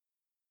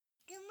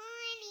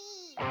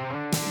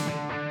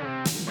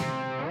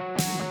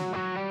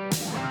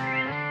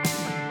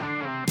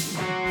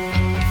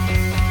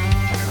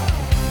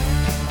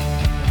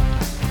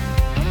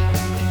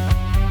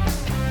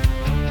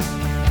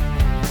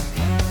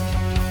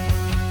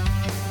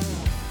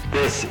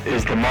This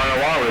is the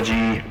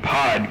Marology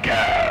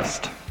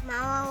Podcast.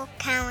 Morrow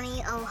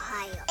County,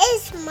 Ohio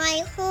is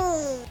my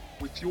home.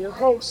 With your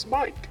hosts,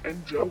 Mike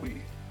and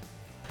Joey.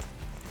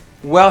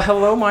 Well,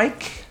 hello,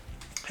 Mike.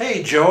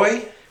 Hey,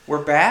 Joey.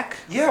 We're back.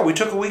 Yeah, we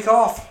took a week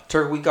off.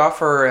 Took a week off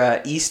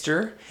for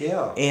Easter.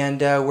 Yeah.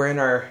 And we're in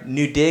our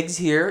new digs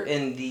here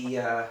in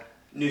the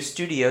new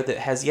studio that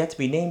has yet to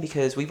be named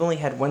because we've only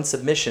had one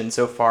submission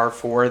so far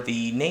for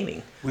the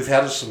naming. We've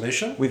had a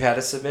submission? We've had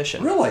a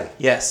submission. Really?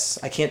 Yes.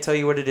 I can't tell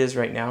you what it is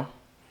right now,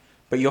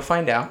 but you'll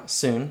find out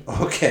soon.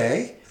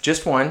 Okay.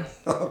 Just one.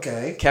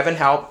 Okay. Kevin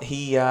Halp,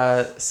 he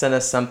sent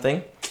us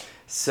something.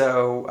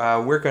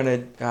 So we're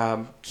going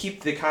to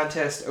keep the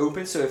contest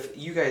open. So if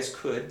you guys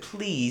could,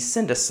 please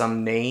send us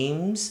some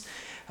names.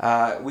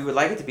 We would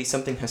like it to be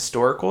something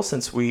historical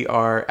since we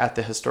are at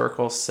the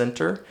Historical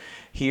Center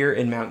here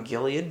in Mount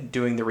Gilead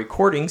doing the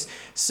recordings.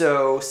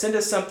 So send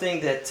us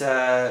something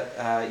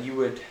that you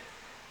would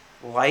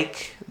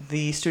like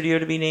the studio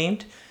to be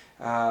named.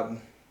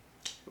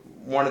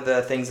 One of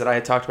the things that I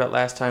had talked about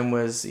last time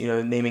was,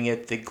 naming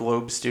it the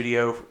Globe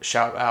Studio.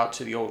 Shout out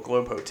to the old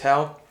Globe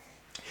Hotel.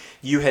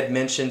 You had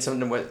mentioned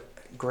something with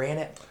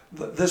granite.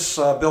 This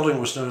building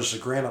was known as the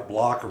Granite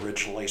Block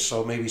originally,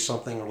 so maybe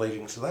something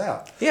relating to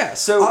that. Yeah,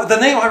 so... the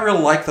name I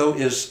really like, though,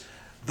 is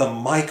the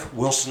Mike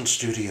Wilson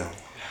Studio.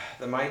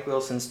 The Mike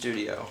Wilson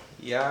Studio.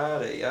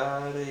 Yada,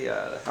 yada,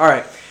 yada. All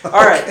right.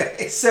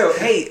 Okay. So,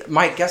 hey,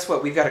 Mike, guess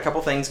what? We've got a couple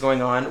things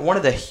going on. One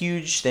of the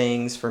huge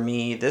things for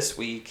me this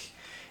week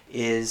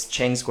is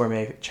Chang's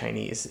Gourmet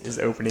Chinese is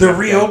opening. The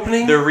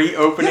reopening? The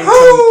reopening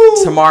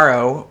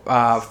tomorrow,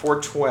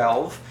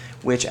 4/12,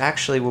 which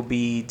actually will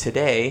be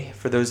today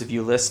for those of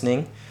you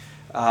listening.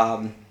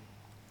 So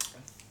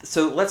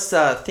let's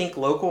think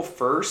local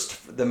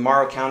first. The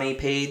Morrow County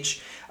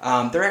page,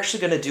 they're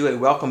actually going to do a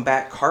welcome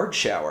back card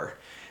shower.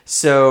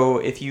 So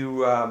if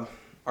you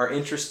are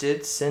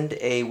interested, send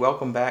a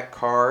welcome back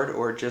card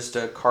or just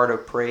a card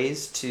of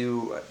praise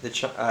to the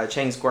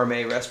Chang's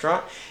Gourmet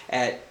Restaurant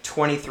at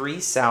 23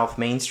 South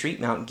Main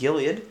Street, Mount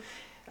Gilead.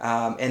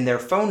 And their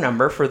phone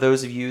number, for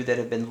those of you that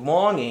have been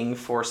longing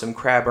for some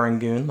crab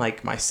rangoon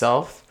like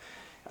myself,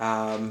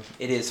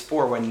 it is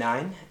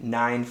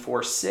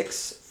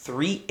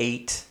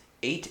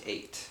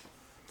 419-946-3888.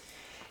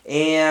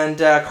 And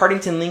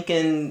Cardington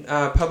Lincoln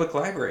Public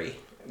Library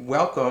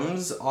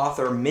welcomes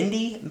author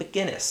Mindy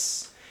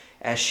McGinnis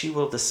as she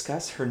will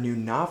discuss her new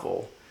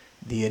novel,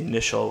 The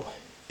Initial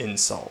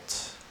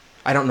Insult.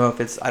 I don't know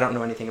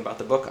anything about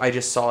the book. I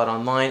just saw it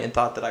online and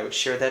thought that I would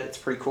share that. It's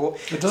pretty cool.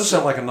 It does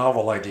sound like a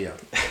novel idea.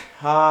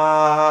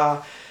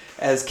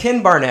 As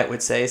Ken Barnett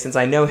would say, since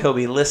I know he'll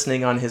be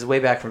listening on his way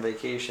back from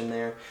vacation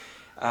there,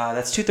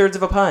 that's 2/3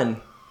 of a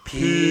pun.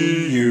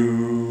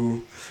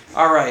 P-U.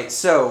 All right,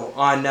 so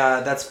on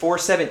that's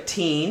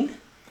 4/17,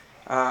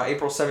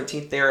 April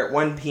 17th there at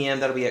 1 p.m.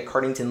 That'll be at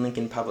Cardington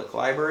Lincoln Public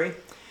Library.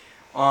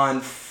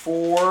 On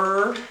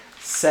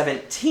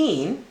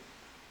 4/16,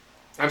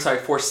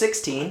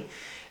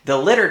 the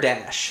Litter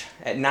Dash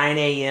at 9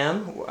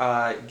 a.m.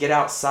 Get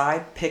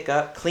outside, pick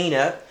up, clean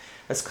up.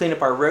 Let's clean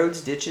up our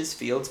roads, ditches,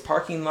 fields,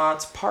 parking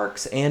lots,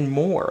 parks, and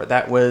more.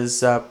 That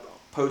was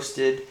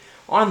posted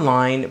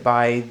online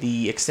by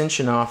the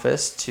Extension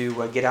Office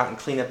to get out and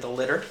clean up the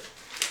litter.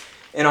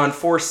 And on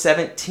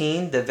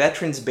 4/17, the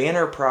Veterans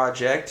Banner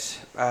Project,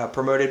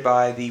 promoted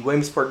by the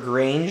Williamsport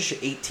Grange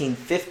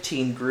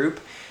 1815 group,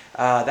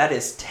 that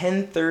is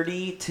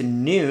 10:30 to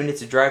noon.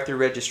 It's a drive-through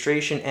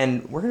registration,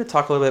 and we're going to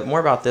talk a little bit more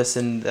about this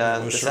in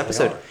this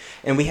episode.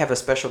 And we have a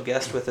special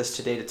guest with us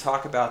today to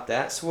talk about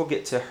that, so we'll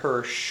get to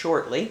her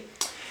shortly.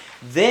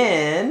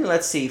 Then,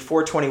 let's see,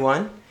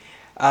 4/21.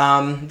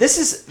 This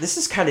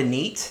is kind of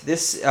neat.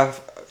 This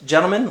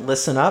gentlemen,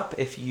 listen up.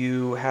 If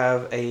you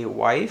have a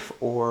wife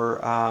or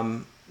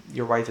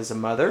your wife is a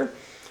mother,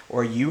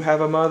 or you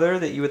have a mother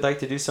that you would like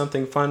to do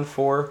something fun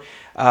for,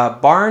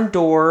 barn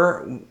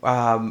door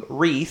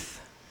wreath.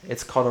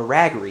 It's called a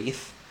rag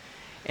wreath,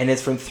 and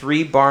it's from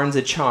 3 Barns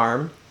a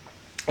Charm,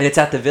 and it's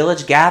at the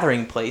Village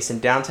Gathering Place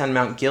in downtown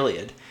Mount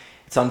Gilead.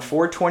 It's on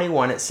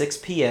 4/21 at 6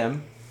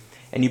 p.m.,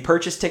 and you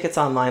purchase tickets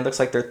online. Looks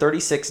like they're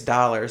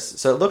 $36.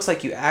 So it looks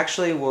like you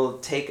actually will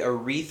take a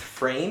wreath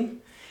frame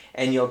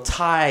and you'll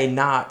tie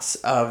knots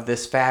of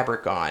this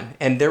fabric on.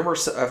 And there were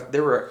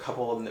a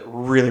couple of them that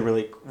were really,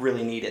 really,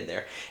 really neat in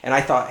there. And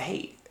I thought,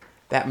 hey,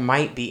 that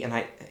might be,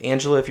 and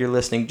Angela, if you're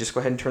listening, just go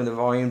ahead and turn the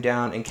volume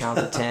down and count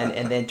to 10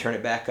 and then turn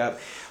it back up.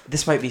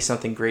 This might be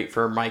something great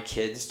for my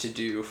kids to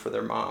do for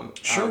their mom.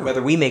 Sure.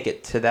 Whether we make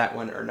it to that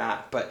one or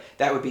not, but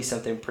that would be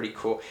something pretty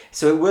cool.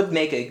 So it would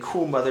make a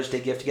cool Mother's Day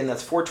gift. Again,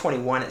 that's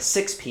 4/21 at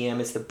 6 p.m.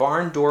 It's the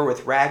Barn Door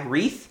with Rag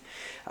Wreath.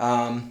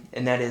 And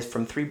that is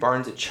from 3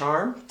 Barns a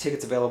Charm.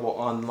 Tickets available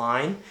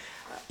online.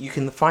 You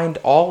can find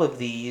all of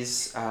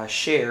these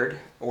shared,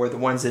 or the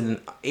ones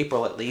in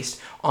April at least,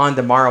 on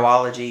the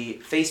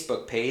Marology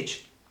Facebook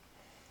page.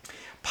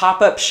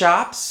 Pop-up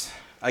shops,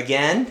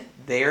 again,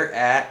 they're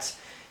at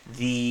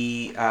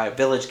the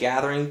Village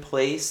Gathering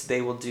Place.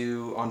 They will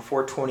do on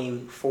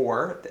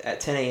 4/24 at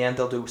 10 a.m.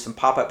 They'll do some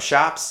pop-up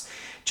shops.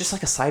 just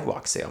like a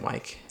sidewalk sale,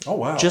 Mike. Oh,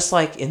 wow. Just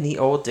like in the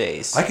old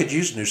days. I could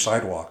use a new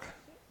sidewalk.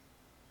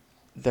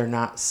 They're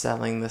not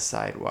selling the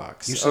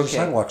sidewalks. You said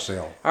sidewalk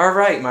sale. All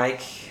right,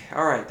 Mike.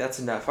 All right, that's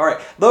enough. All right.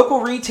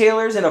 Local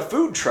retailers and a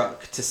food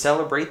truck to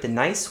celebrate the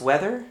nice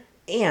weather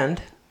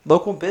and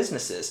local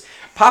businesses.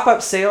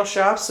 Pop-up sale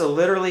shops. So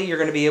literally you're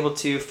going to be able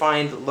to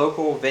find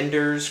local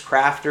vendors,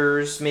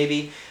 crafters,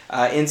 maybe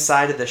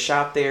inside of the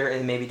shop there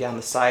and maybe down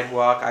the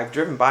sidewalk. I've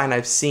driven by and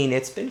I've seen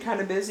it's been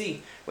kind of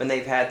busy when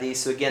they've had these.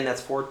 So again,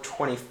 that's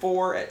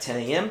 4/24 at 10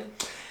 a.m.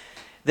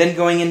 Then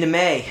going into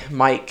May,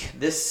 Mike,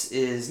 this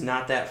is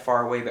not that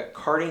far away, but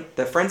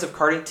the Friends of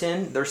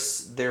Cardington,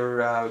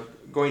 they're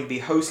going to be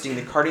hosting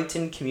the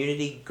Cardington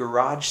Community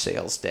Garage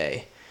Sales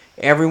Day.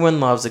 Everyone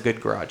loves a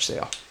good garage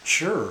sale.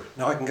 Sure.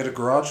 Now I can get a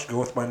garage to go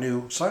with my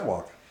new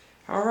sidewalk.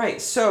 All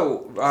right,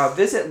 so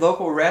visit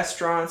local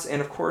restaurants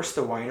and, of course,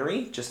 the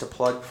winery. Just a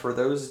plug for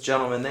those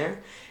gentlemen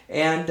there.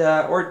 And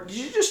or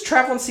you just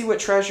travel and see what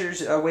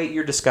treasures await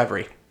your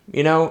discovery.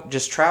 You know,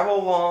 just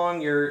travel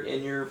along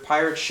in your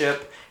pirate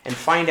ship and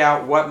find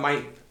out what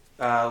might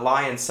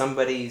lie in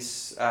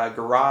somebody's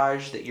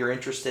garage that you're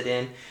interested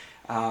in.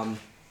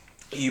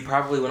 You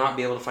probably will not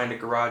be able to find a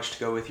garage to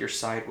go with your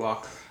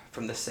sidewalk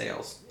from the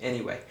sales.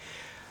 Anyway.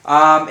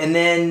 And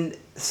then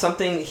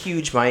something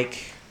huge,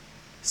 Mike.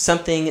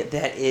 Something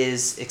that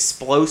is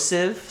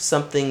explosive.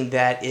 Something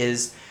that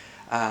is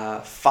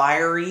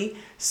fiery.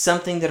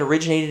 Something that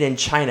originated in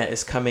China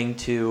is coming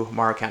to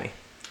Morrow County.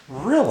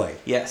 Really?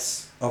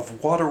 Yes.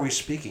 Of what are we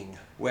speaking?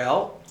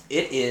 Well,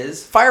 it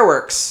is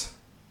fireworks.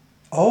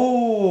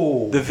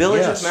 Oh, The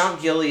village yes. of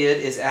Mount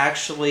Gilead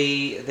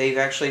they've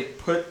actually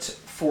put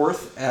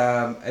forth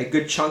a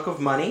good chunk of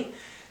money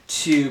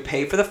to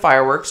pay for the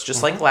fireworks,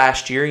 just like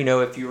last year. You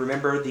know, if you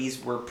remember,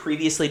 these were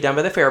previously done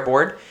by the Fair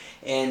Board,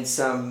 and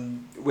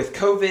with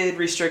COVID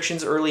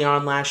restrictions early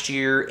on last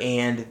year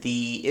and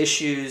the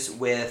issues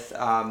with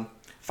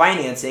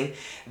financing,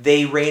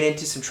 they ran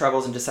into some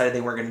troubles and decided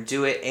they weren't going to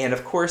do it. And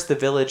of course, the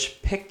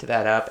village picked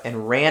that up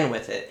and ran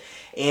with it.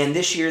 And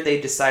this year, they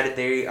decided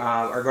they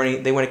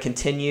want to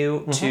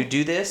continue to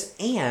do this.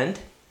 And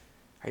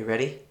are you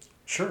ready?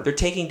 Sure. They're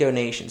taking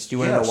donations. Do you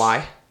want to know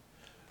why?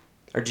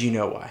 Or do you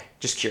know why?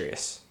 Just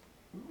curious.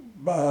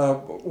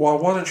 Well,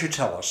 why don't you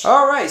tell us?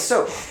 All right.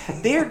 So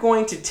they're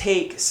going to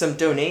take some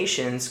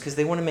donations because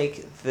they want to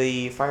make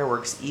the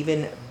fireworks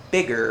even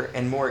bigger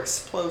and more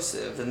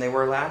explosive than they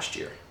were last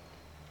year.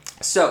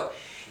 So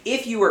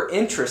if you are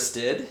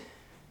interested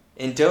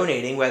in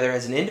donating, whether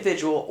as an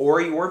individual or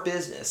your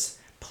business,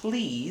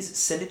 please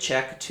send a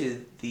check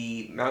to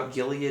the Mount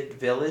Gilead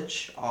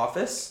Village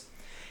office.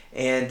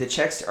 And the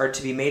checks are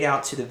to be made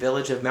out to the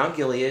village of Mount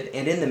Gilead.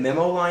 And in the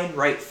memo line,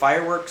 write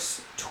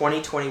Fireworks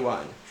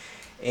 2021.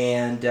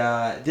 And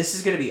this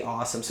is going to be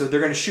awesome. So they're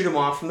going to shoot them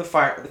off from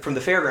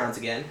the fairgrounds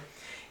again.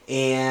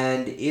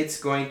 And it's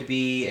just going to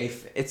be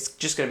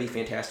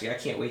fantastic. I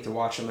can't wait to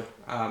watch them.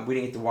 We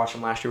didn't get to watch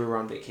them last year. We were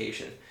on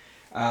vacation.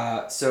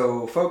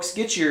 So folks,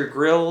 get your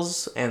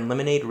grills and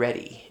lemonade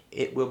ready.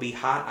 It will be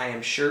hot, I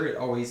am sure. It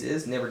always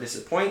is. Never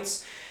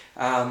disappoints.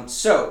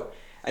 So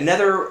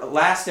another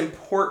last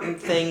important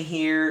thing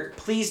here.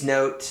 Please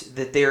note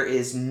that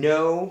there's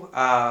no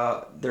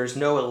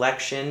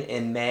election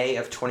in May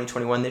of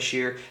 2021 this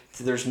year.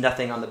 So there's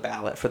nothing on the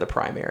ballot for the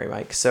primary,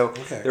 Mike. So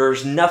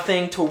there's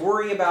nothing to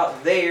worry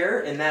about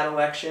there in that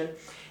election.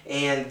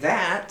 And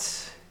that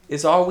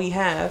is all we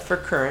have for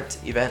current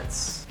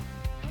events.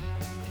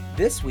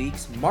 This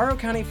week's Morrow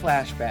County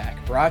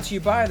Flashback, brought to you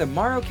by the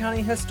Morrow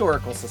County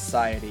Historical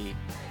Society.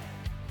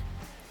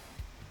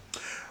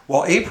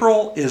 Well,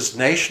 April is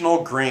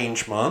National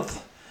Grange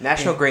Month.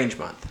 National Grange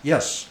Month.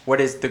 Yes.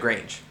 What is the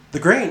Grange? The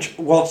Grange,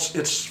 well,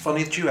 it's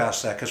funny that you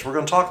asked that because we're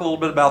going to talk a little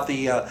bit about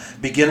the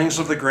beginnings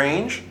of the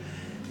Grange.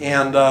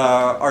 And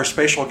our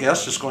special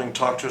guest is going to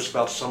talk to us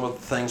about some of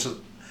the things that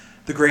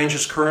the Grange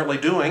is currently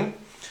doing.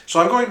 So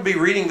I'm going to be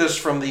reading this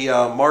from the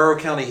Morrow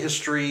County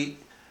history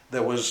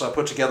that was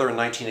put together in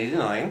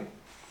 1989.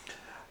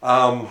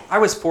 I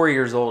was 4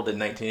 years old in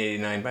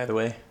 1989, by the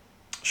way.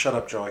 Shut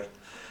up, Joey.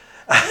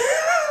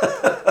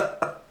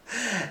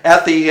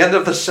 At the end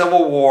of the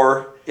Civil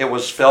War, it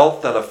was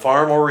felt that a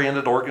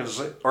farm-oriented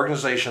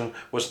organization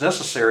was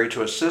necessary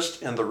to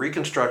assist in the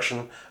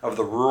reconstruction of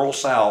the rural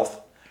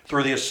South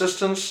through the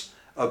assistance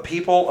of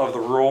people of the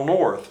rural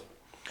North.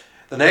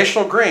 The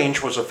National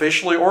Grange was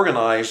officially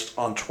organized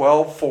on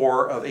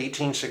 12/4 of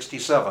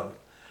 1867.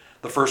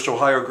 The first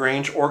Ohio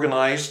Grange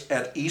organized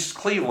at East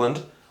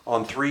Cleveland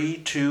on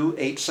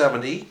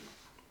 3/2/870.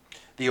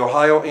 The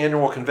Ohio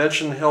Annual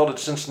Convention held at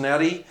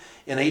Cincinnati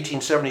in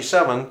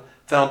 1877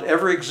 found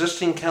every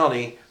existing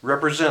county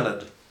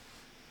represented,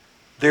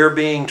 there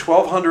being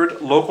 1,200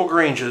 local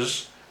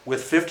granges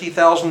with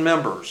 50,000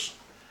 members.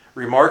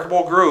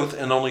 Remarkable growth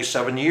in only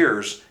 7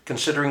 years,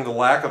 considering the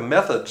lack of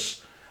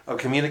methods of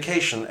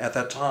communication at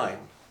that time.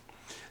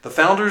 The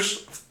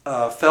founders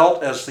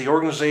felt as the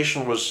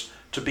organization was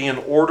to be an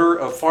order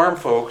of farm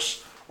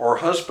folks or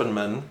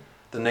husbandmen,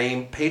 the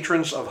name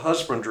Patrons of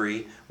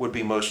Husbandry would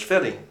be most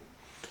fitting.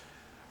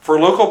 For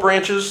local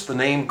branches, the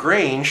name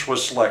Grange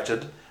was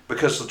selected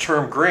because the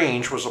term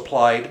Grange was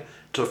applied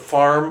to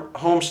farm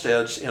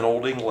homesteads in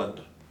Old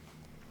England.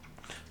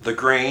 The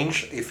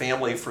Grange, a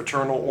family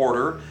fraternal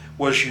order,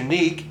 was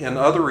unique in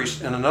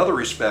another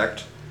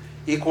respect.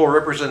 Equal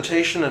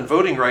representation and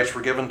voting rights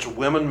were given to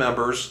women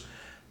members.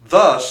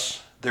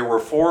 Thus, there were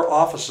 4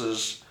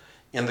 offices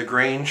in the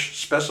Grange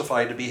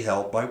specified to be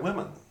held by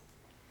women.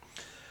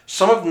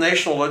 Some of the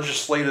national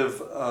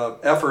legislative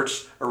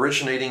efforts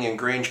originating in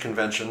Grange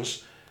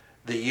conventions,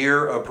 the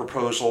year of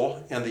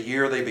proposal and the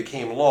year they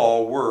became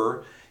law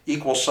were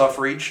equal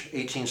suffrage,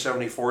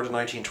 1874 to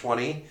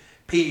 1920,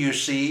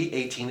 PUC,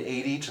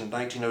 1880 to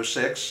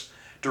 1906,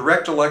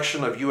 direct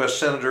election of U.S.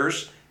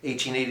 senators,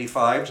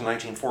 1885 to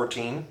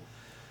 1914,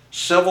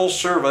 civil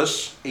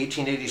service,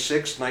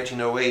 1886 to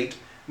 1908,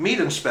 meat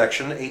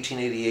inspection,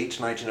 1888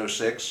 to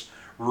 1906,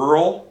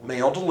 rural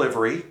mail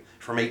delivery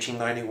from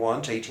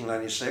 1891 to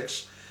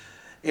 1896,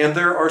 and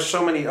there are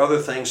so many other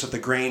things that the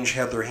Grange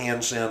had their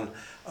hands in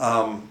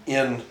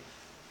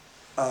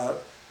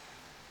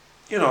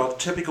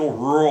typical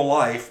rural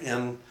life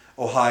in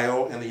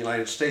Ohio and the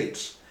United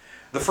States.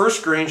 The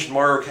first Grange in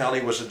Morrow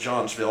County was at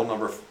Johnsville,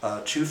 number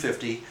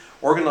 250,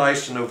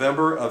 organized in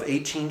November of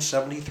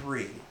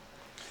 1873.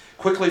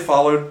 Quickly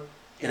followed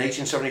in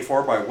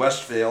 1874 by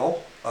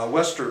Westfield,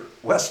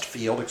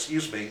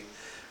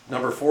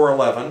 number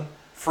 411,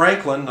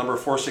 Franklin, number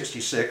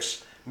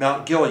 466,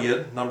 Mount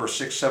Gilead, number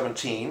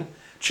 617,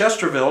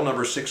 Chesterville,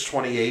 number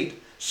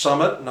 628,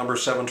 Summit, number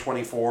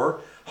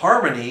 724,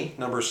 Harmony,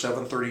 number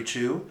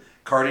 732,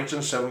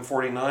 Cardington,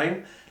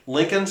 749,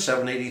 Lincoln,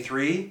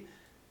 783,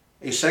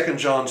 a second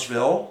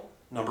Johnsville,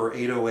 number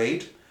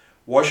 808,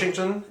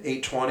 Washington,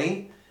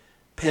 820,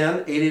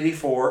 Penn,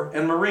 884,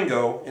 and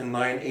Marengo in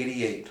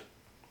 988.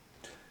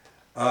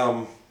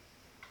 In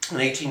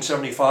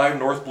 1875,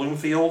 North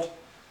Bloomfield,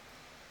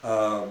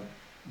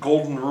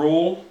 Golden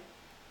Rule,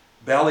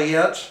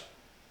 Balliet,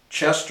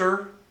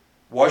 Chester,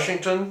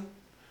 Washington,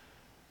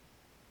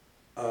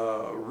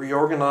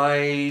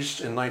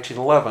 reorganized in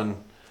 1911,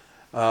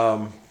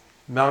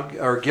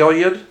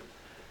 Gilead,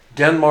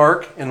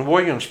 Denmark, and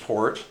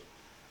Williamsport,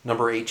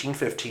 number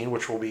 1815,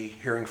 which we'll be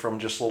hearing from in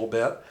just a little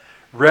bit,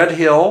 Red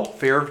Hill,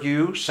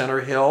 Fairview,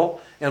 Center Hill,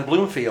 and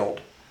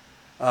Bloomfield,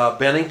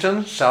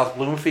 Bennington, South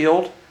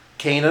Bloomfield,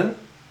 Canaan,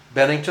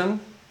 Bennington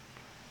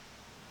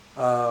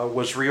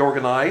was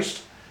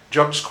reorganized,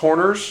 Jugs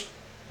Corners,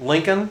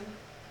 Lincoln,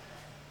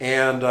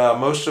 and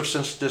most have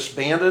since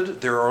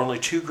disbanded. There are only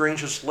 2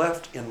 Granges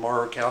left in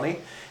Morrow County,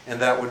 and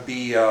that would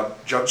be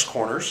Jugs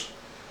Corners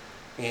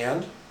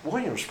and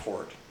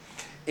Williamsport.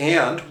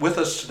 And with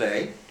us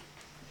today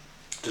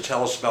to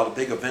tell us about a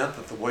big event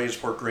that the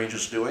Williamsport Grange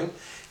is doing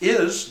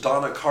is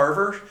Donna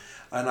Carver,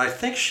 and I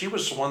think she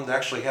was the one that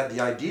actually had the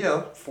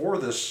idea for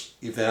this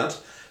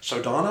event.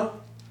 So Donna,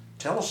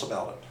 tell us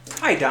about it.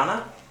 Hi,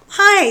 Donna.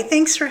 Hi,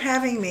 thanks for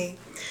having me.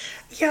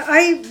 Yeah,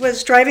 I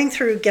was driving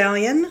through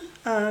Galleon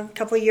a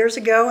couple of years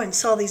ago and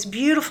saw these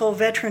beautiful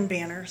veteran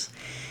banners.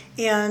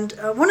 And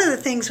one of the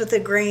things with the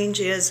Grange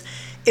is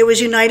it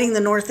was uniting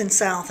the North and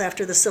South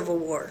after the Civil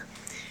War.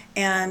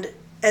 And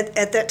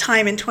at that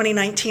time in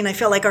 2019, I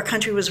felt like our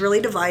country was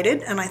really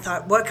divided, and I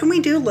thought, what can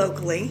we do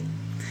locally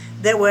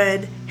that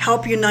would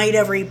help unite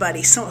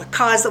everybody, so a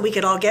cause that we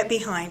could all get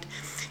behind?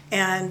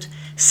 And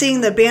seeing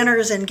the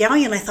banners in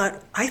Galleon, I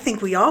thought, I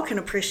think we all can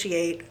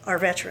appreciate our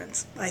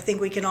veterans. I think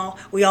we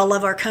all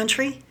love our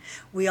country,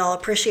 we all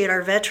appreciate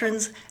our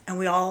veterans, and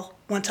we all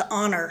want to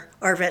honor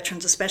our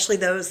veterans, especially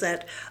those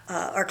that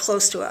are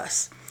close to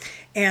us.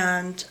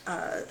 And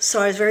so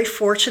I was very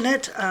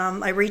fortunate.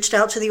 I reached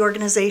out to the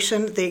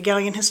organization, the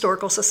Galleon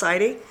Historical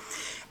Society,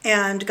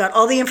 and got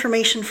all the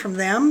information from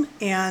them,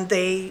 and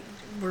they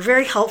were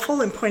very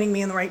helpful in pointing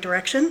me in the right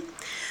direction.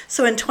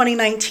 So in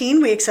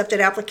 2019, we accepted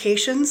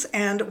applications,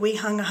 and we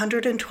hung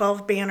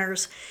 112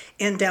 banners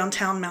in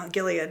downtown Mount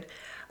Gilead.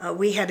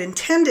 We had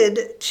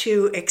intended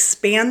to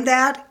expand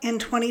that in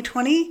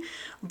 2020,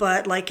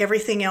 but like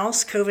everything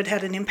else, COVID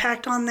had an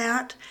impact on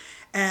that.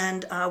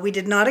 And we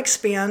did not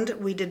expand.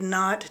 We did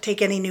not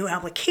take any new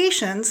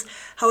applications.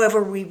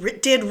 However, we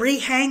did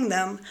rehang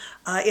them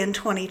in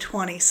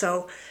 2020.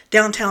 So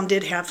downtown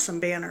did have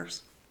some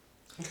banners.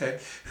 Okay.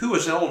 Who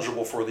is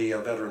eligible for the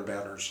veteran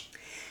banners?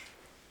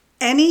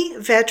 Any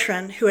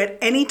veteran who at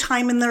any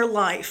time in their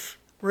life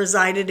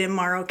resided in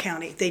Morrow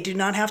County. They do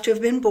not have to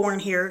have been born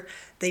here.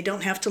 They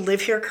don't have to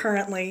live here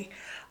currently.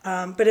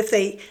 But if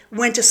they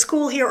went to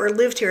school here or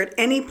lived here at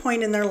any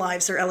point in their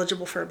lives, they're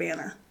eligible for a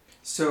banner.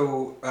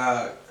 So,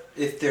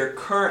 if they're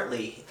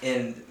currently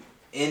in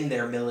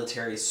their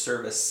military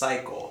service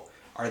cycle,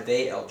 are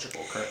they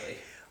eligible currently?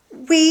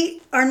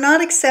 We are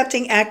not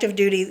accepting active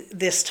duty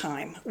this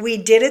time. We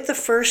did it the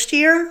first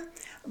year,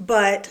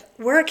 but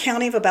we're a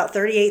county of about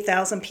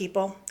 38,000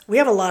 people. We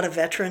have a lot of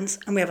veterans,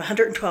 and we have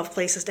 112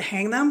 places to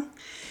hang them.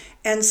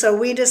 And so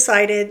we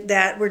decided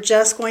that we're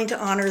just going to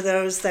honor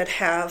those that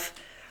have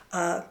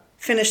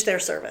finished their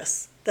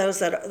service, those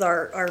that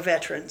are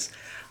veterans.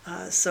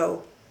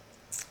 So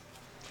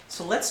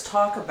let's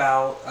talk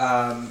about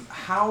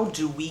how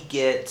do we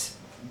get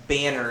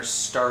banners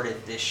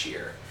started this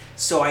year.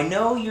 So I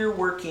know you're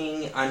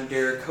working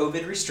under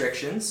COVID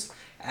restrictions,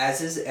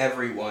 as is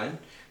everyone.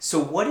 So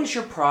what is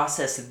your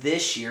process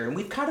this year? And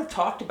we've kind of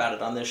talked about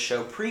it on this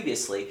show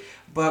previously,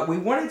 but we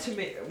wanted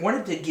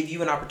to give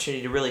you an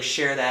opportunity to really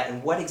share that,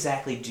 and what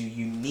exactly do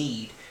you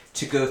need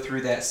to go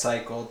through that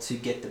cycle to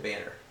get the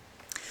banner?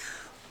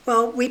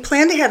 Well, we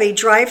plan to have a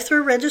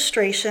drive-through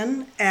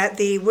registration at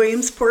the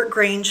Williamsport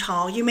Grange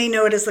Hall. You may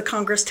know it as the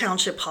Congress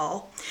Township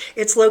Hall.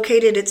 It's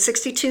located at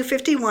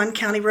 6251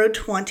 County Road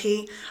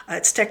 20.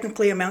 It's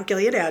technically a Mount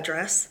Gilead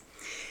address.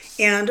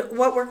 And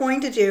what we're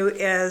going to do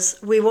is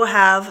we will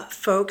have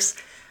folks,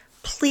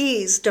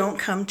 please don't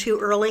come too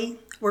early.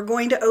 We're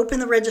going to open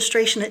the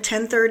registration at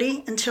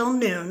 10:30 until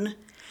noon.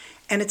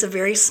 And it's a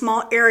very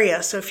small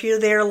area. So if you're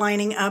there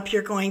lining up,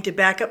 you're going to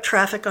back up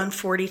traffic on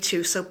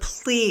 42. So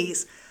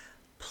please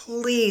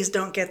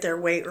don't get there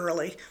way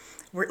early.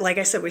 Like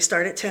I said, we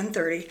start at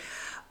 10:30.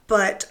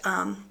 But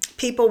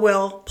people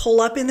will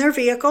pull up in their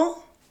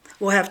vehicle.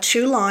 We'll have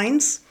 2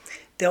 lines.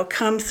 They'll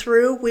come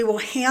through. We will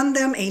hand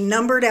them a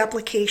numbered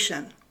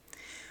application.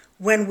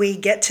 When we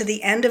get to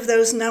the end of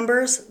those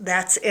numbers,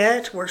 that's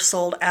it. We're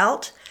sold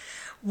out.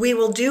 We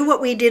will do what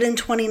we did in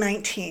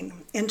 2019.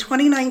 In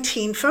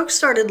 2019, folks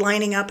started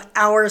lining up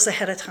hours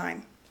ahead of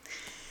time.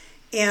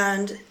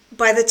 And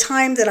by the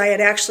time that I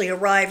had actually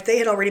arrived, they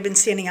had already been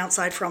standing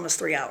outside for almost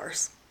 3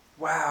 hours.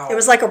 Wow. It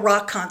was like a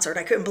rock concert.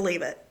 I couldn't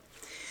believe it.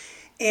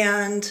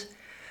 And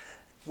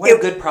what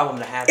a good problem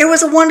to have. It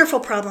was a wonderful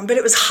problem, but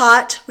it was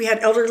hot. We had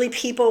elderly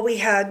people. We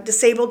had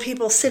disabled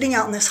people sitting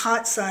out in this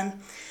hot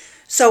sun.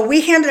 So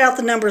we handed out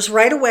the numbers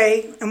right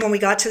away. And when we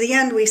got to the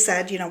end, we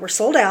said, we're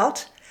sold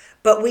out.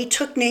 But we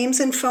took names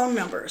and phone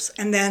numbers.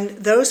 And then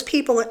those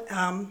people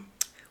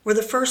were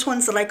the first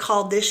ones that I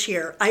called this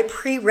year. I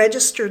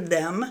pre-registered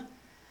them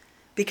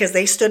because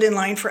they stood in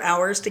line for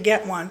hours to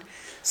get one.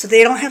 So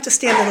they don't have to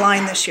stand in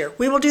line this year.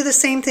 We will do the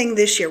same thing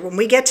this year. When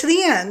we get to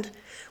the end,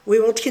 we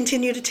will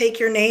continue to take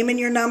your name and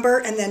your number,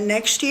 and then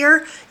next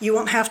year you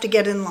won't have to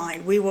get in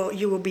line. You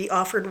will be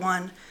offered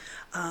one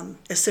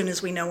as soon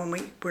as we know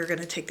when we're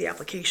going to take the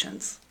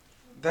applications.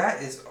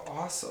 That is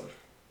awesome.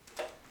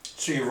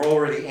 So you've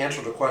already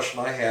answered a question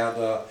I had.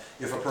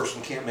 If a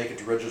person can't make it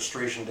to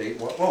registration date,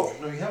 no,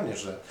 you haven't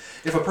answered that.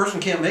 If a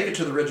person can't make it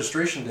to the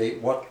registration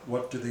date,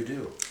 what do they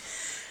do?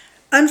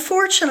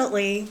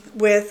 Unfortunately,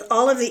 with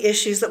all of the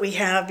issues that we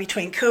have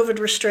between COVID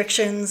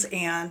restrictions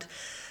and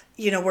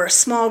we're a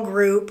small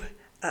group,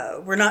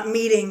 we're not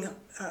meeting,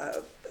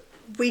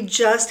 we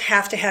just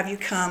have to have you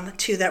come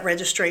to that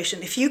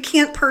registration. If you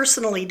can't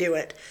personally do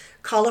it,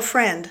 call a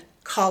friend,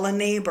 call a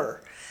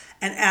neighbor,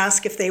 and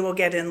ask if they will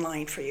get in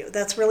line for you.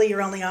 That's really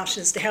your only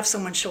option, is to have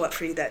someone show up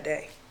for you that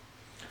day.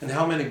 And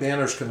how many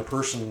banners can a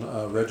person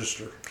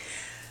register?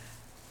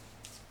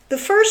 The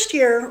first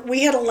year,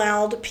 we had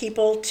allowed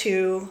people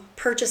to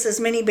purchase as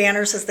many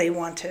banners as they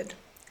wanted.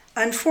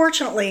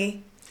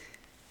 Unfortunately,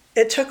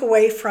 it took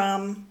away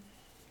from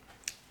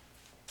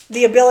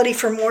the ability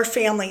for more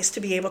families to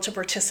be able to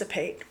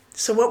participate.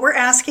 So what we're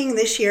asking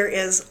this year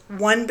is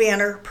 1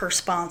 banner per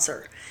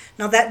sponsor.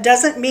 Now that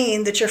doesn't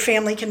mean that your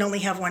family can only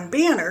have 1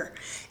 banner.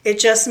 It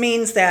just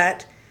means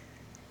that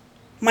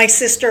my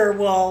sister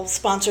will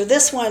sponsor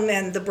this one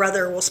and the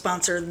brother will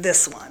sponsor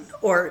this one,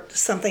 or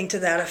something to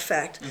that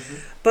effect. Mm-hmm.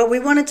 But we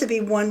want it to be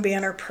 1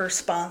 banner per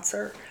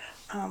sponsor.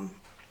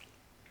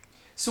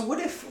 So what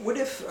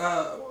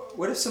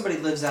if somebody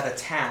lives out of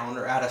town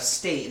or out of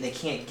state and they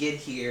can't get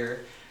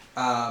here?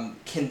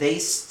 Can they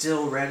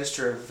still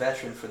register a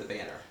veteran for the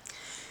banner?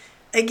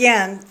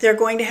 Again, they're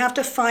going to have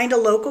to find a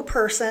local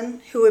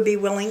person who would be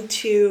willing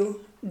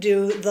to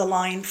do the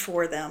line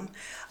for them.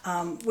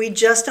 We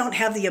just don't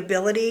have the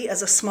ability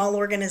as a small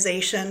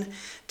organization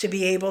to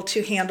be able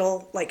to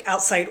handle like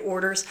outside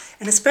orders.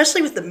 And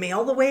especially with the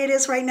mail the way it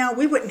is right now,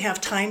 we wouldn't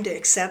have time to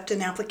accept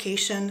an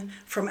application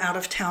from out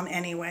of town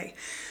anyway.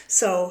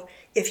 So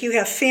if you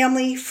have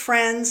family,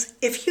 friends,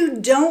 if you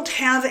don't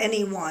have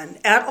anyone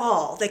at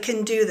all that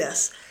can do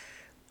this,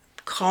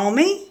 call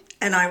me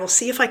and I will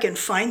see if I can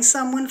find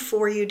someone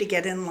for you to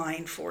get in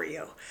line for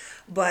you.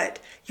 But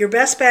your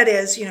best bet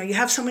is, you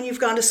have someone you've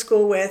gone to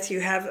school with,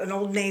 you have an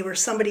old neighbor,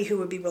 somebody who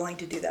would be willing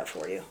to do that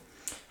for you.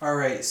 All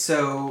right,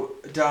 so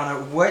Donna,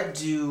 what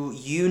do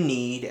you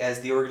need as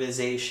the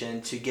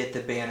organization to get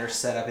the banner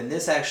set up? And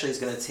this actually is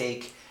going to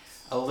take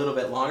a little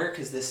bit longer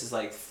because this is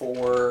like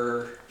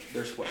 4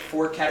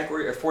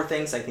 categories or 4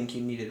 things I think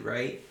you needed,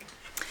 right?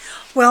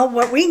 Well,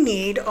 what we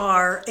need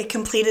are a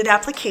completed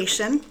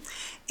application,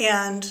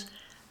 and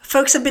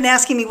folks have been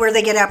asking me where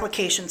they get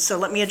applications, so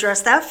let me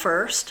address that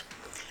first.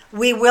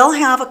 We will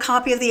have a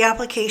copy of the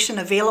application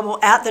available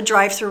at the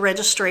drive-through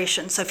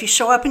registration. So if you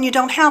show up and you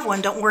don't have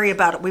one, don't worry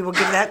about it. We will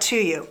give that to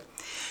you.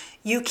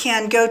 You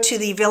can go to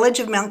the Village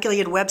of Mount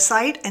Gilead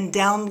website and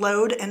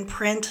download and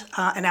print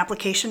an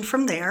application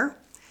from there.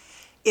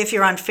 If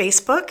you're on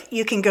Facebook,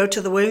 you can go to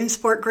the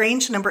Williamsport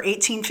Grange number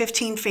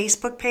 1815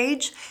 Facebook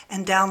page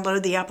and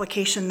download the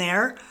application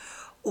there.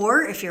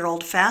 Or if you're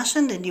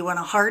old-fashioned and you want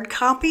a hard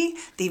copy,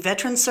 the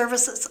Veterans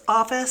Services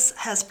Office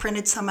has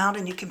printed some out,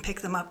 and you can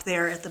pick them up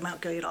there at the Mount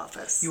Gilead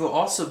office. You will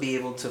also be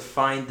able to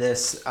find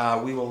this.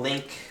 We will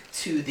link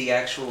to the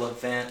actual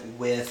event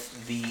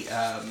with the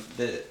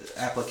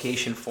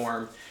application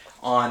form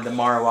on the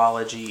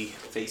Morrowology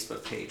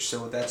Facebook page.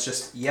 So that's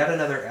just yet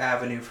another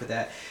avenue for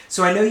that.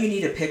 So I know you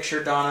need a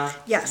picture, Donna.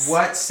 Yes.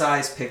 What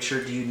size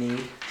picture do you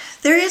need?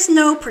 There is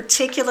no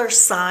particular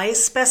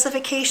size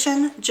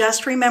specification.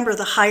 Just remember,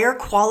 the higher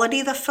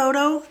quality the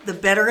photo, the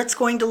better it's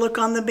going to look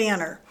on the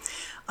banner.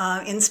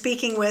 In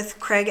speaking with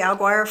Craig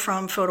Alguire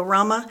from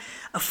Photorama,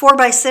 a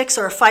 4x6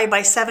 or a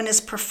 5x7 is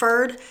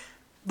preferred,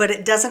 but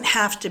it doesn't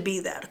have to be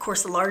that. Of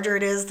course, the larger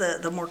it is,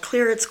 the more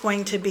clear it's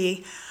going to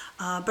be.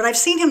 But I've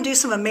seen him do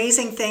some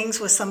amazing things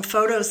with some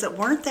photos that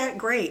weren't that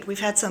great. We've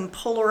had some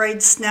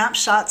Polaroid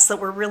snapshots that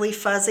were really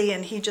fuzzy,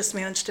 and he just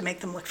managed to make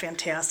them look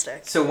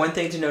fantastic. So one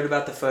thing to note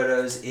about the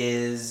photos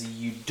is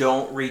you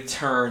don't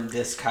return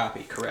this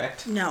copy,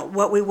 correct? No,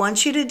 what we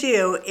want you to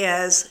do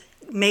is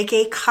make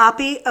a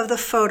copy of the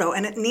photo,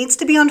 and it needs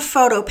to be on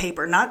photo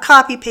paper, not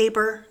copy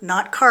paper,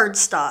 not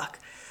cardstock.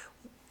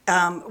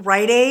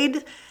 Rite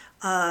Aid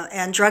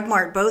and Drug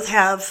Mart both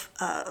have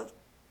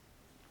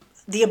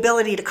the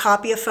ability to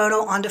copy a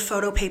photo onto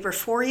photo paper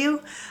for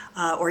you,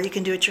 or you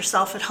can do it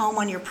yourself at home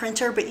on your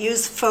printer, but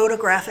use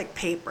photographic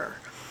paper.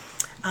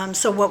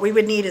 So what we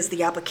would need is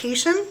the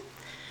application,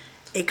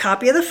 a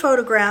copy of the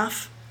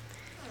photograph,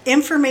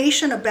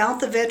 information about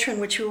the veteran,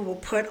 which we will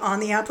put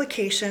on the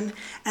application,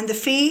 and the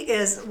fee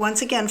is,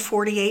 once again,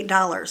 $48.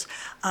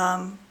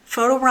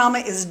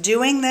 Photorama is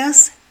doing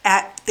this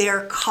at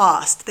their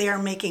cost. They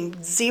are making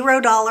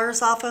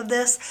 $0 off of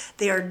this.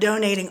 They are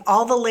donating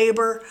all the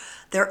labor.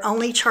 They're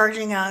only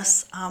charging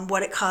us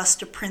what it costs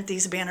to print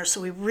these banners.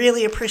 So we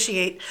really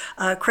appreciate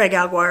Craig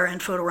Alguire and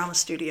Photorama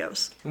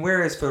Studios. And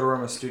where is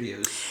Photorama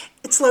Studios?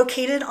 It's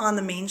located on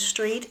the main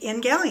street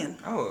in Galleon.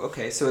 Oh,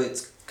 okay. So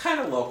it's kind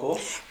of local.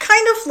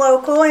 Kind of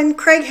local, and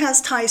Craig has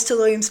ties to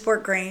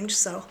Williamsport Grange,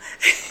 so.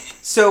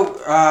 So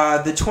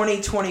the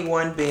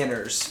 2021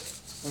 banners,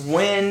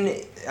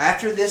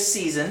 after this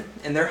season,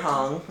 and they're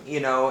hung,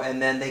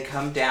 and then they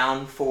come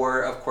down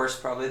for, of course,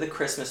 probably the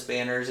Christmas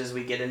banners as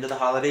we get into the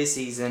holiday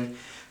season.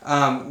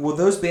 Will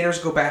those banners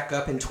go back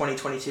up in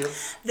 2022?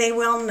 They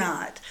will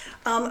not.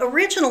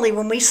 Originally,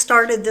 when we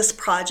started this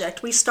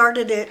project, we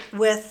started it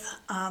with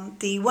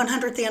the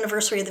 100th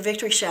anniversary of the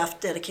Victory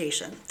Shaft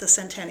dedication, the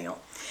centennial.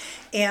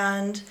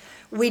 And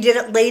we did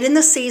it late in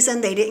the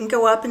season. They didn't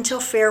go up until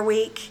Fair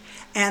Week,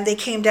 and they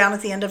came down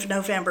at the end of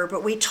November.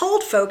 But we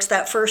told folks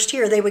that first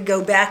year they would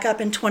go back up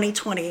in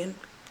 2020. And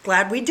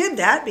glad we did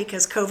that,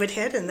 because COVID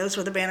hit, and those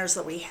were the banners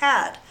that we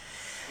had.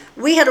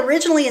 We had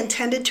originally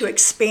intended to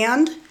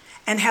expand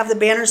and have the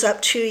banners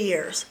up 2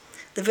 years.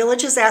 The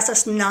village has asked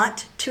us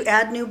not to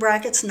add new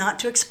brackets, not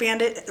to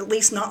expand it, at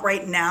least not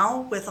right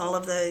now with all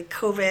of the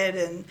COVID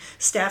and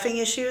staffing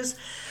issues.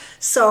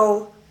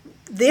 So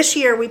this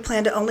year we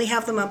plan to only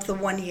have them up the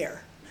 1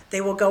 year. They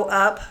will go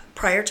up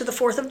prior to the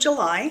 4th of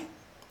July,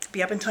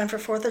 be up in time for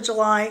 4th of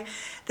July.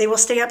 They will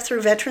stay up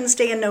through Veterans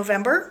Day in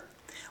November.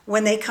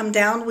 When they come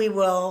down, we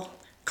will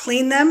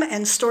clean them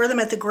and store them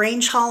at the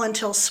Grange Hall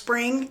until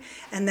spring,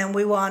 and then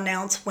we will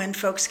announce when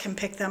folks can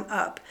pick them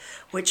up.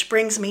 Which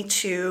brings me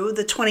to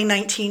the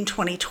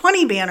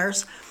 2019-2020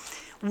 banners.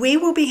 We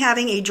will be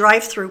having a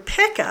drive-through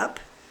pickup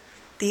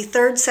the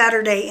third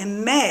Saturday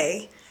in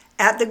May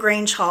at the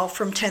Grange Hall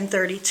from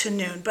 10:30 to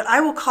noon. But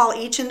I will call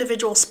each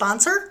individual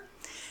sponsor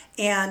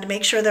and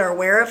make sure they're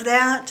aware of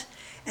that.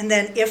 And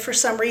then if for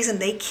some reason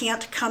they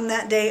can't come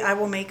that day, I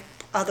will make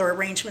other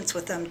arrangements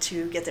with them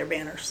to get their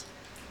banners.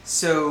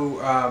 So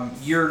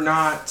you're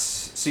not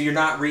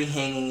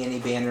rehanging any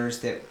banners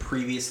that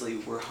previously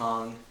were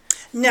hung?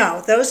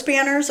 No, those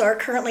banners are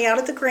currently out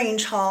at the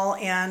Grange Hall,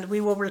 and we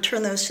will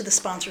return those to the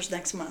sponsors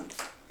next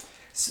month.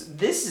 So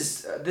this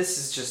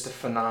is just a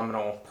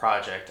phenomenal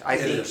project. I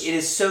think is. it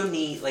is so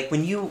neat. Like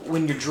when you're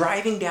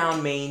driving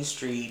down Main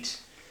Street,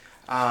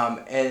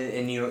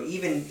 and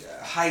even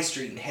High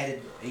Street and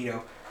headed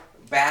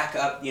back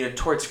up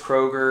towards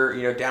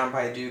Kroger, down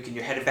by Duke, and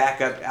you're headed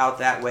back up out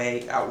that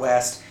way out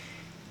west.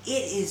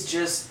 It is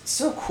just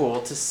so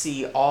cool to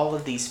see all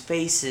of these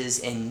faces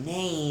and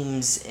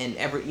names and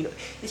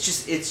it's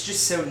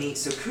just so neat.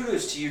 So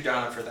kudos to you,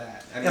 Donna, for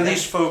that. I mean, And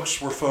these folks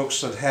were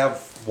folks that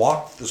have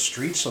walked the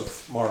streets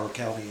of Morrow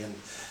County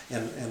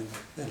and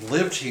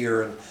lived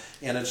here,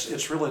 and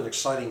it's really an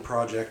exciting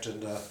project.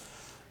 And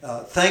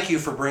thank you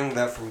for bringing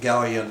that from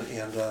Galleon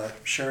and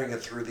sharing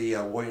it through the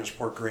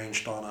Williamsport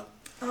Grange, Donna.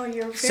 Oh,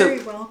 you're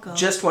very welcome.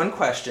 Just one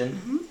question.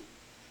 Mm-hmm.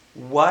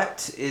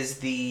 What is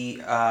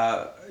the?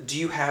 Do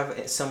you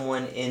have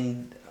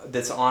someone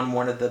that's on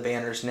one of the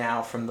banners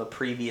now from the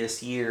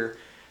previous year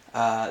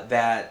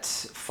that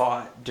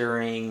fought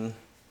during,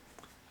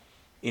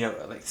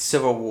 like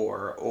Civil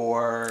War,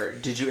 or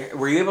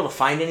were you able to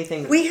find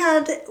anything? We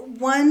had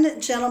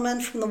one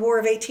gentleman from the War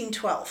of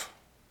 1812.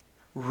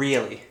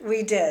 Really?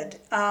 We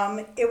did.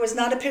 It was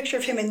not a picture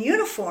of him in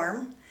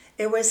uniform.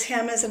 It was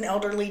him as an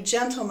elderly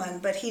gentleman,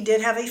 but he did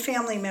have a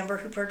family member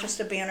who purchased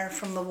a banner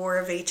from the War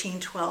of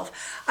 1812.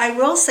 I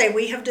will say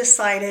we have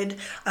decided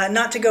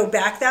not to go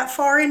back that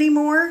far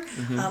anymore.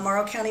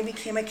 Morrow County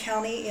became a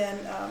county in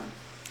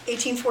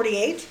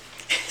 1848.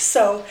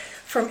 So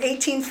from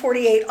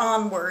 1848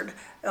 onward,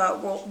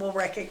 we'll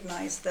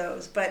recognize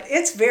those. But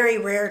it's very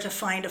rare to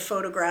find a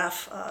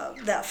photograph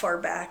that far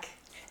back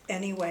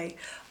anyway.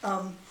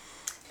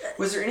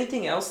 Was there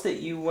anything else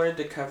that you wanted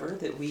to cover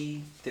that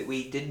we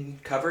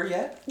didn't cover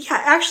yet?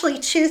 Yeah, actually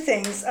two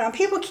things.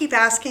 People keep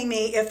asking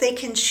me if they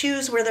can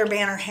choose where their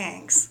banner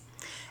hangs.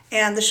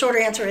 And the shorter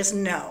answer is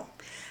no.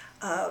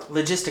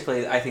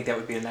 Logistically, I think that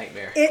would be a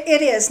nightmare.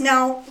 It is.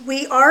 Now,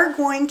 we are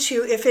going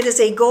to, if it is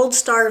a Gold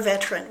Star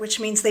veteran,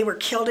 which means they were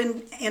killed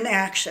in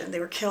action,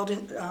 they were killed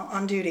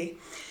on duty,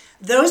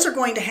 those are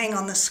going to hang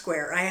on the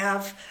square.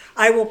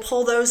 I will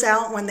pull those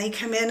out when they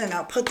come in, and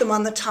I'll put them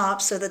on the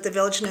top so that the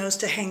village knows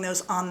to hang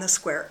those on the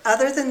square.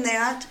 Other than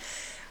that,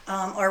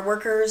 our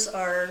workers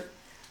I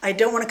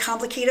don't want to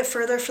complicate it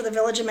further for the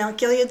village of Mount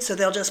Gilead, so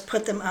they'll just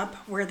put them up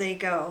where they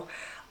go.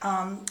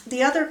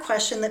 The other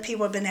question that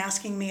people have been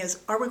asking me is,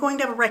 are we going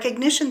to have a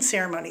recognition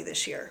ceremony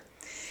this year?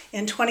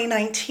 In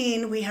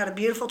 2019, we had a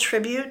beautiful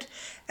tribute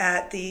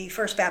at the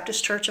First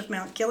Baptist Church of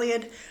Mount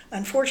Gilead.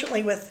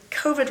 Unfortunately, with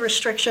COVID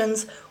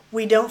restrictions,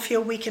 we don't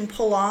feel we can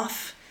pull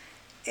off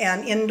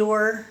an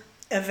indoor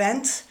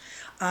event.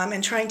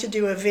 And trying to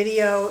do a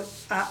video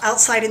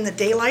outside in the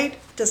daylight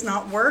does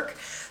not work.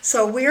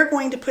 So we're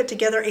going to put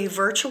together a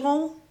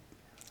virtual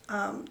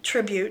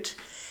tribute,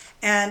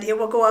 and it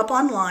will go up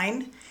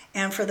online.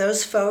 And for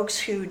those folks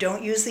who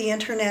don't use the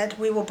internet,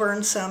 we will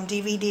burn some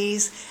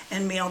DVDs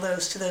and mail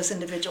those to those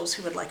individuals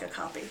who would like a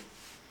copy.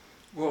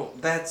 Well,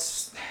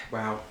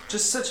 wow,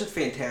 just such a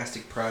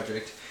fantastic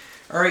project.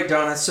 All right,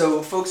 Donna,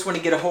 so folks want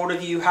to get a hold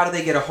of you. How do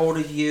they get a hold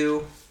of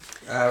you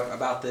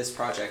about this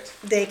project?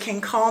 They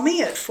can call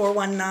me at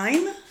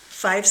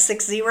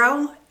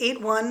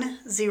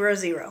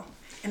 419-560-8100.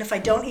 And if I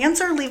don't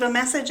answer, leave a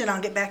message and I'll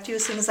get back to you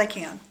as soon as I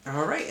can.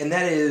 All right, and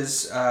that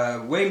is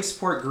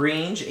Williamsport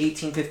Grange,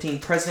 1815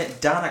 President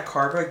Donna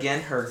Carva.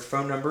 Again, her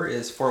phone number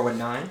is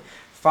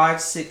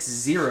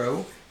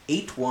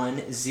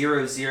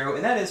 419-560-8100,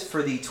 and that is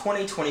for the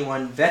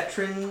 2021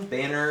 Veteran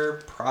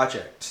Banner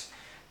Project.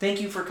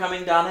 Thank you for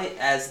coming, Donna,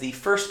 as the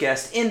first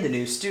guest in the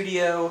new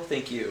studio.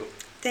 Thank you.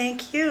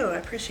 Thank you. I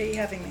appreciate you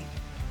having me.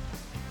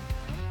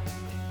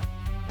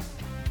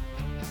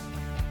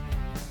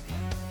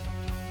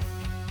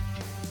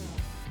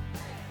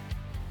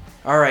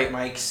 All right,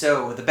 Mike,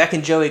 so the Beck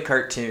and Joey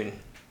cartoon.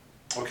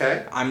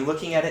 Okay. I'm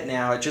looking at it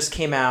now. It just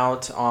came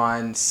out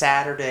on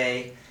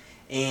Saturday,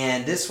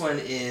 and this one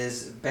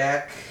is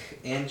Beck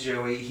and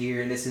Joey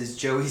here, and this is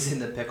Joey's in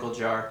the pickle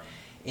jar,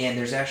 and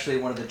there's actually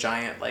one of the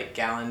giant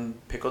gallon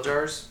pickle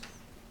jars,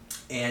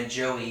 and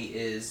Joey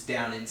is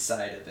down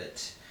inside of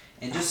it.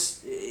 And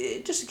just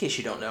in case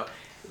you don't know,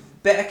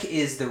 Beck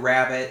is the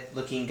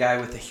rabbit-looking guy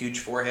with a huge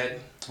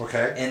forehead.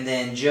 Okay. And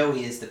then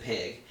Joey is the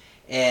pig.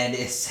 And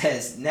it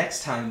says,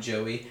 next time,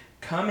 Joey,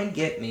 come and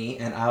get me,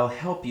 and I'll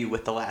help you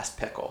with the last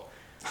pickle.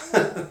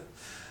 I'm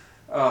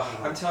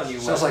telling you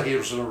what. Sounds like he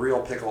was in a real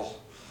pickle.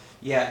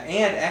 Yeah,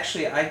 and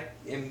actually, I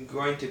am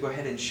going to go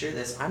ahead and share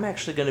this. I'm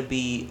actually going to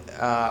be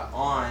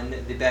on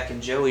the Beck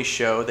and Joey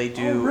show. They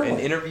do an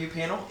interview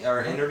panel, or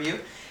an interview,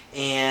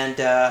 and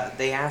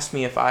they asked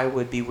me if I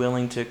would be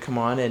willing to come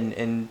on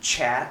and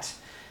chat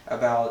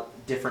about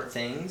different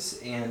things,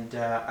 and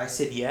I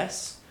said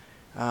yes.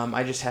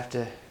 I just have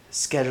to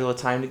schedule a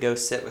time to go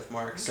sit with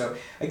Mark. So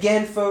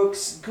again,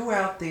 folks, go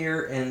out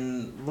there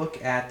and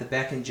look at the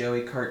Beck and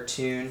Joey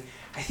cartoon.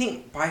 I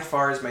think by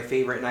far is my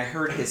favorite, and I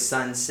heard his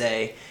son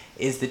say,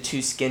 is the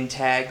two skin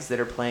tags that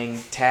are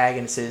playing tag,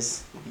 and it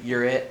says,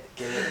 you're it,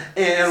 get it.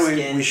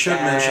 And we should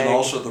mention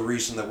also the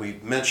reason that we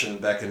mention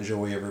Beck and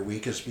Joey every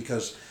week is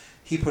because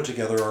he put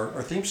together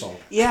our theme song.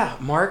 Yeah,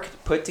 Mark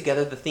put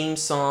together the theme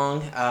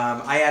song.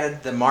 I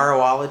added the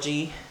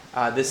Morrowology.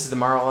 This is the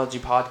Morrowology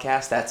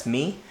podcast. That's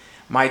me.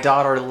 My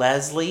daughter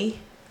Leslie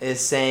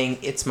is saying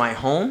It's My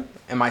Home,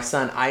 and my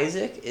son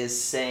Isaac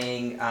is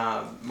saying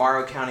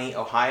Morrow County,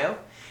 Ohio.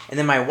 And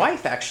then my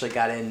wife actually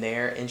got in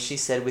there, and she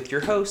said, with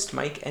your host,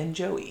 Mike and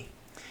Joey.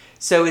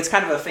 So it's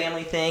kind of a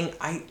family thing.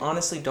 I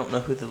honestly don't know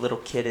who the little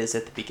kid is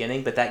at the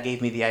beginning, but that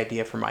gave me the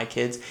idea for my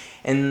kids.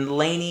 And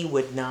Lainey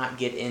would not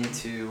get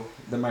into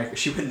the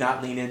she would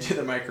not lean into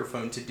the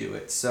microphone to do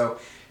it. So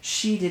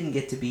she didn't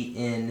get to be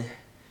in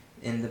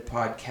the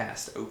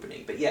podcast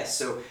opening. But yes,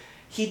 so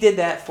he did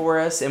that for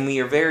us, and we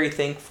are very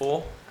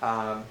thankful.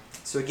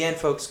 So again,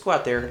 folks, go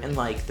out there and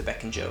like the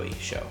Beck and Joey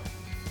show.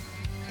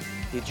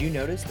 Did you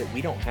notice that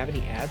we don't have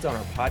any ads on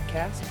our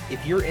podcast?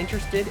 If you're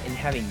interested in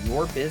having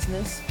your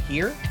business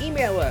here,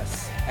 email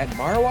us at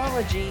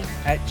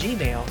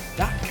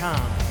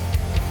morrowology@gmail.com.